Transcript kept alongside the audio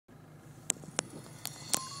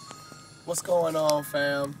What's going on,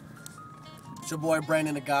 fam? It's your boy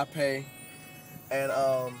Brandon Agape, and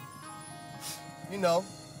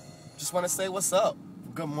just want to say what's up.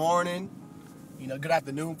 Good morning, good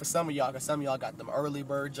afternoon for some of y'all, because some of y'all got them early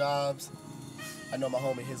bird jobs. I know my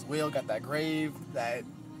homie His Will got that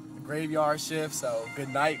graveyard shift, so good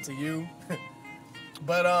night to you.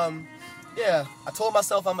 But yeah, I told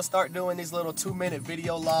myself I'm gonna start doing these little 2-minute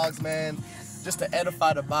video logs, man, just to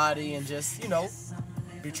edify the body and just,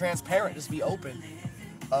 be transparent, just be open.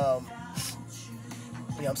 You know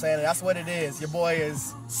what I'm saying? That's what it is. Your boy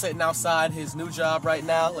is sitting outside his new job right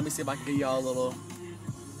now. Let me see if I can give y'all a little,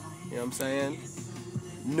 you know what I'm saying?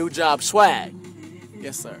 New job swag.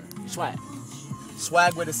 Yes, sir. Swag.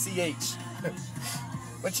 Swag with a CH.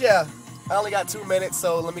 But yeah, I only got 2 minutes,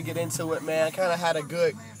 so let me get into it, man. I kind of had a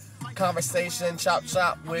good conversation, chop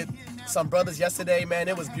with some brothers yesterday, man.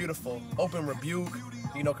 It was beautiful. Open rebuke,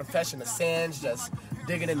 confession of sins, just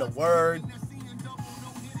digging in the word,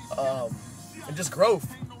 and just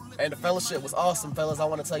growth. And the fellowship was awesome, fellas. I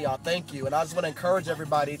want to tell y'all thank you. And I just want to encourage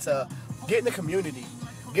everybody to get in the community.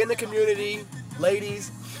 Get in the community,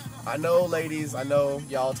 ladies. I know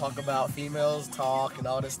y'all talk about females talk and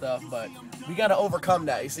all this stuff, but we got to overcome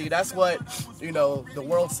that. You see, that's what, the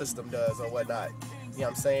world system does or whatnot. You know what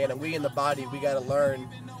I'm saying? And we in the body, we got to learn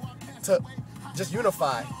to just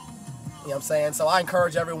unify. You know what I'm saying? So I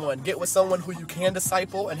encourage everyone, get with someone who you can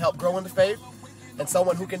disciple and help grow in the faith, and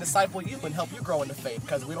someone who can disciple you and help you grow in the faith,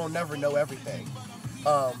 because we don't never know everything.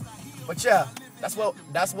 But yeah, that's what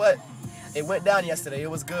it went down yesterday.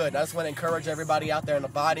 It was good. I just want to encourage everybody out there in the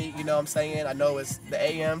body, you know what I'm saying? I know it's the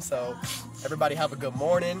AM, so everybody have a good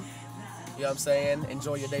morning. You know what I'm saying?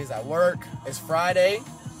 Enjoy your days at work. It's Friday.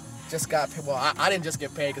 Just got paid. Well, I didn't just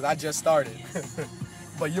get paid because I just started.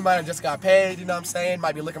 But you might have just got paid, you know what I'm saying?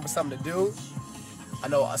 Might be looking for something to do. I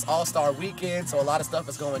know it's All-Star Weekend, so a lot of stuff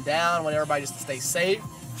is going down. I want everybody just to stay safe.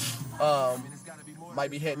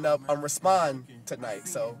 Might be hitting up Respond tonight,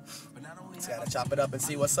 so just gotta chop it up and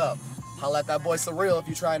see what's up. Holla at that boy Surreal if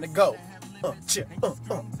you're trying to go.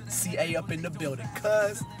 CA up in the building,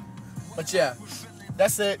 cuz. But yeah,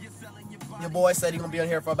 that's it. Your boy said he's gonna be on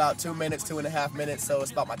here for about 2 minutes, 2.5 minutes, so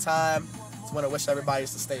it's about my time. Just wanna wish everybody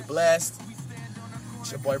to stay blessed. It's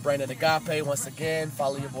your boy Brandon Agape once again.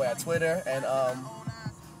 Follow your boy on Twitter and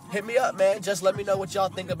hit me up, man. Just let me know what y'all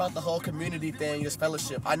think about the whole community thing, this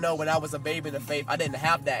fellowship. I know when I was a baby in the faith, I didn't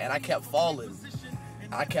have that, and I kept falling.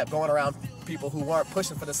 I kept going around people who weren't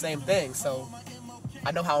pushing for the same thing, so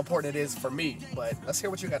I know how important it is for me. But let's hear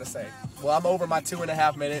what you got to say. Well, I'm over my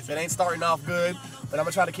 2.5 minutes. It ain't starting off good, but I'm going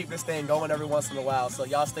to try to keep this thing going every once in a while. So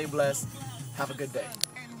y'all stay blessed. Have a good day.